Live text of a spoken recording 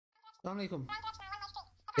Assalamu alaikum.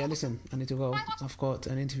 Yeah, listen, I need to go. I've got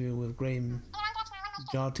an interview with Graham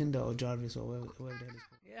Tinder or Jarvis or whatever the hell it's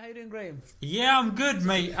called. Yeah, how you doing, Graham? Yeah, I'm good,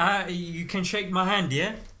 mate. You can shake my hand,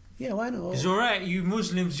 yeah? Yeah, why not? It's alright, you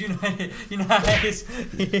Muslims, you know how it is.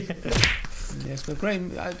 Yes, but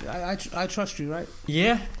Graham, I trust you, right?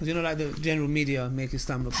 Yeah? Because you know, like the general media make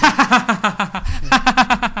Islam look yeah.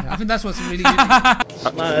 I think that's what's really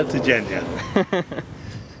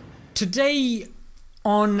Today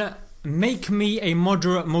on Make Me a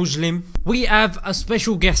Moderate Muslim, we have a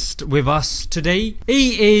special guest with us today.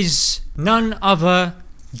 He is none other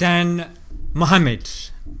than Muhammad.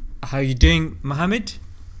 How you doing, Muhammad?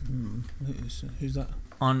 Who's that?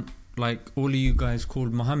 Aren't like all of you guys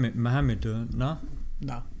called Muhammad, no?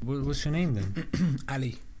 No. What's your name then?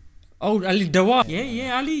 Ali. Oh, Ali Dawah.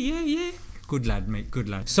 Yeah, Ali, yeah. Good lad, mate, good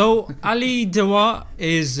lad. So, Ali Dawah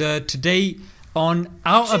is today on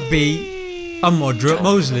How to Be a Moderate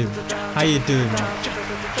Muslim. How you doing, mate?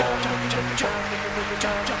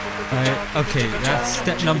 Okay, that's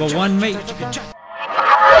step number one, mate.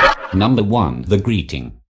 Number one, the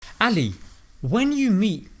greeting. Ali, when you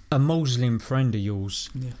meet a Muslim friend of yours,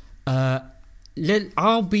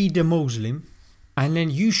 I'll be the Muslim, and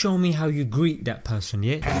then you show me how you greet that person,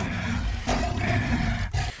 yeah?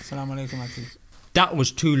 Assalamu alaikum, Aki. That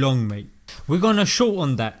was too long, mate. We're gonna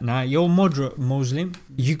shorten that now. You're moderate Muslim.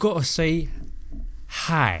 You gotta say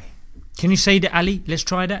hi. Can you say that, Ali? Let's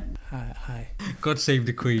try that. Hi. God save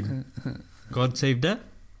the Queen. God save her.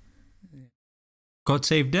 God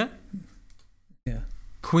saved her. Yeah.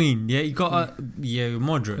 Queen. Yeah, you gotta. Yeah, you're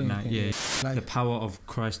moderate Queen, now. Yeah. Like, The power of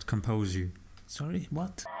Christ compels you. sorry,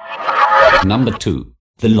 what? Number two,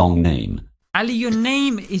 the long name. Ali, your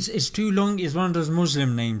name is too long. It's one of those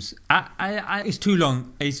Muslim names. It's too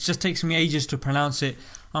long. It just takes me ages to pronounce it.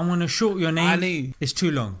 I'm gonna short your name. Ali. It's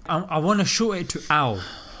too long. I want to short it to Al.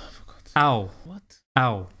 Al. What?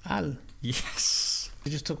 Al. Al. Yes.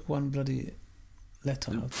 You just took one bloody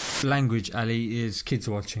letter out. Language, Ali, is kids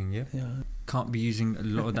watching. Yeah. Yeah. Can't be using a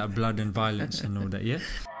lot of that blood and violence and all that. Yeah.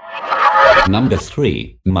 Number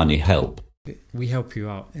three, money help. We help you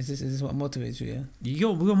out. Is this what motivates you? Yeah.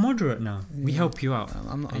 We're moderate now. We help you out.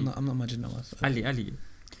 I'm not Majid Nawaz. Ali.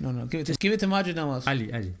 No. Give it to Majid Nawaz.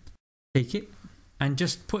 Ali. Take it and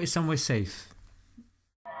just put it somewhere safe.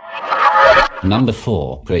 Number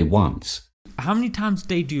four, pray once. How many times a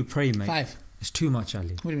day do you pray, mate? 5. It's too much,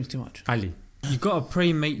 Ali. What do you mean too much? Ali, you gotta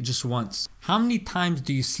pray, mate, just once. How many times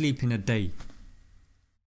do you sleep in a day?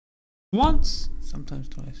 Once? Sometimes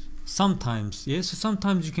twice. Sometimes, yeah? So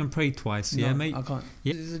sometimes you can pray twice, yeah, No, mate? I can't.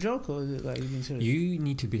 Yeah. Is it a joke or is it like you being serious? You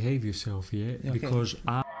need to behave yourself, yeah? Okay. Because,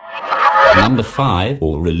 Number five,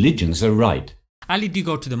 all religions are right. Ali, do you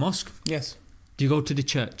go to the mosque? Yes. Do you go to the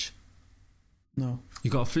church? No.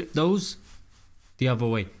 You gotta flip those the other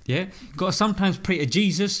way, yeah? You gotta sometimes pray to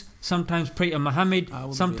Jesus, sometimes pray to Muhammad, I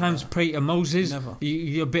wouldn't sometimes be pray to Moses. Never.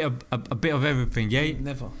 You're a bit of everything, yeah?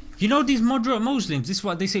 Never. You know these moderate Muslims, this is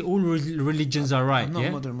what they say, all religions are right, I'm not yeah?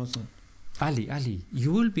 a modern Muslim. Ali,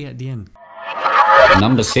 you will be at the end.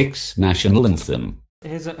 Number six, national anthem.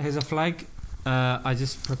 Here's a flag. I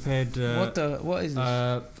just prepared. What is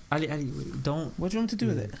this? Ali, don't. What do you want to do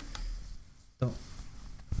with it? Don't.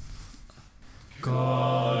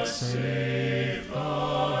 God save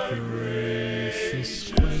our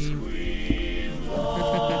gracious Queen.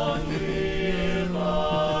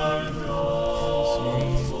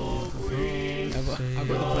 I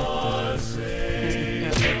got the point.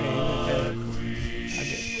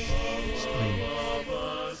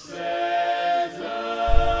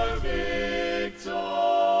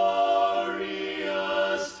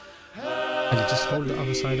 Ali, just hold the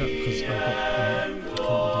other side up because I can't do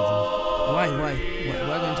that. Why going to do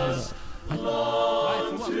that? Why?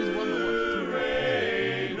 For what reason?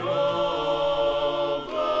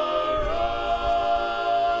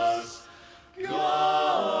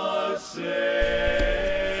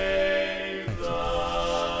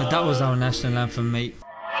 That was our national anthem, mate.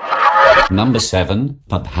 Number seven,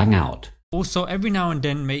 pub hangout. Also, every now and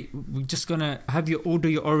then, mate, we're just gonna have you order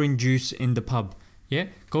your orange juice in the pub. Yeah,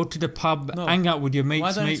 go to the pub, hang out with your mates,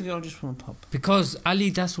 Why don't mate. you go just from a pub? Because Ali,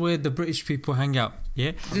 that's where the British people hang out.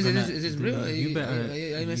 Yeah, Is this real? You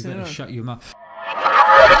better shut your mouth.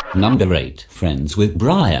 Number eight, friends with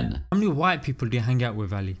Brian. How many white people do you hang out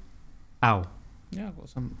with, Ali? Ow. Yeah, I've got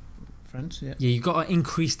some friends. Yeah. Yeah, you gotta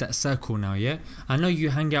increase that circle now. Yeah, I know you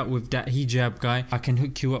hang out with that hijab guy. I can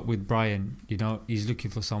hook you up with Brian. You know, he's looking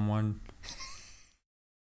for someone.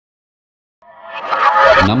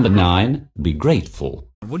 Number nine, be grateful.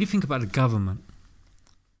 What do you think about the government?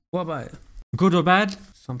 What about it? Good or bad?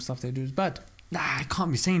 Some stuff they do is bad. Nah, I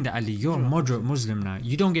can't be saying that, Ali. You're a moderate Muslim now.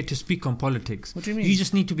 You don't get to speak on politics. What do you mean? You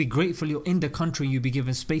just need to be grateful you're in the country. You be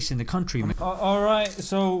given space in the country. Alright,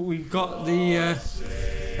 so we got the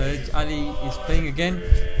Ali is playing again.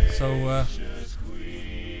 So what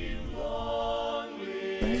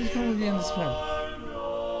is wrong with you on this flag?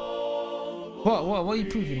 What are you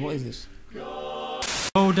proving? What is this?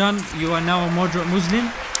 well done. You are now a moderate Muslim.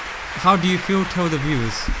 How do you feel? Tell the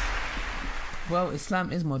viewers. Well,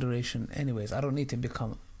 Islam is moderation. Anyways, I don't need to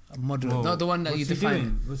become a moderate. Whoa. Not the one that you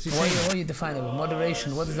define. What's he What saying? you define it with?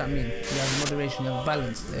 Moderation. What does that mean? You have moderation. You have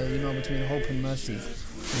balance. Between hope and mercy.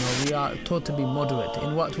 We are taught to be moderate.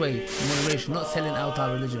 In what way? Moderation. Not selling out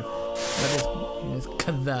our religion. That is, it's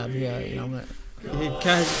kadhab.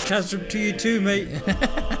 Catch up to you too, mate.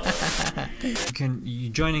 You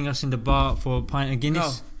joining us in the bar for a pint of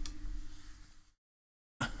Guinness?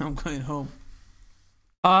 No. I'm going home.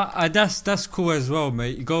 That's cool as well,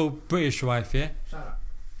 mate. Go British wife, yeah? Shut up.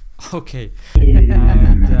 Okay.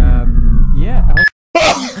 And yeah.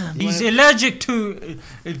 He's allergic to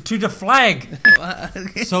the flag.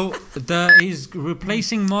 So he's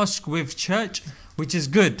replacing mosque with church, which is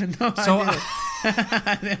good. No, So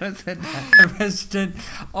I never said that. President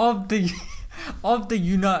of the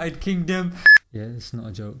United Kingdom. Yeah, it's not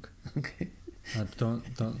a joke. Okay. Don't.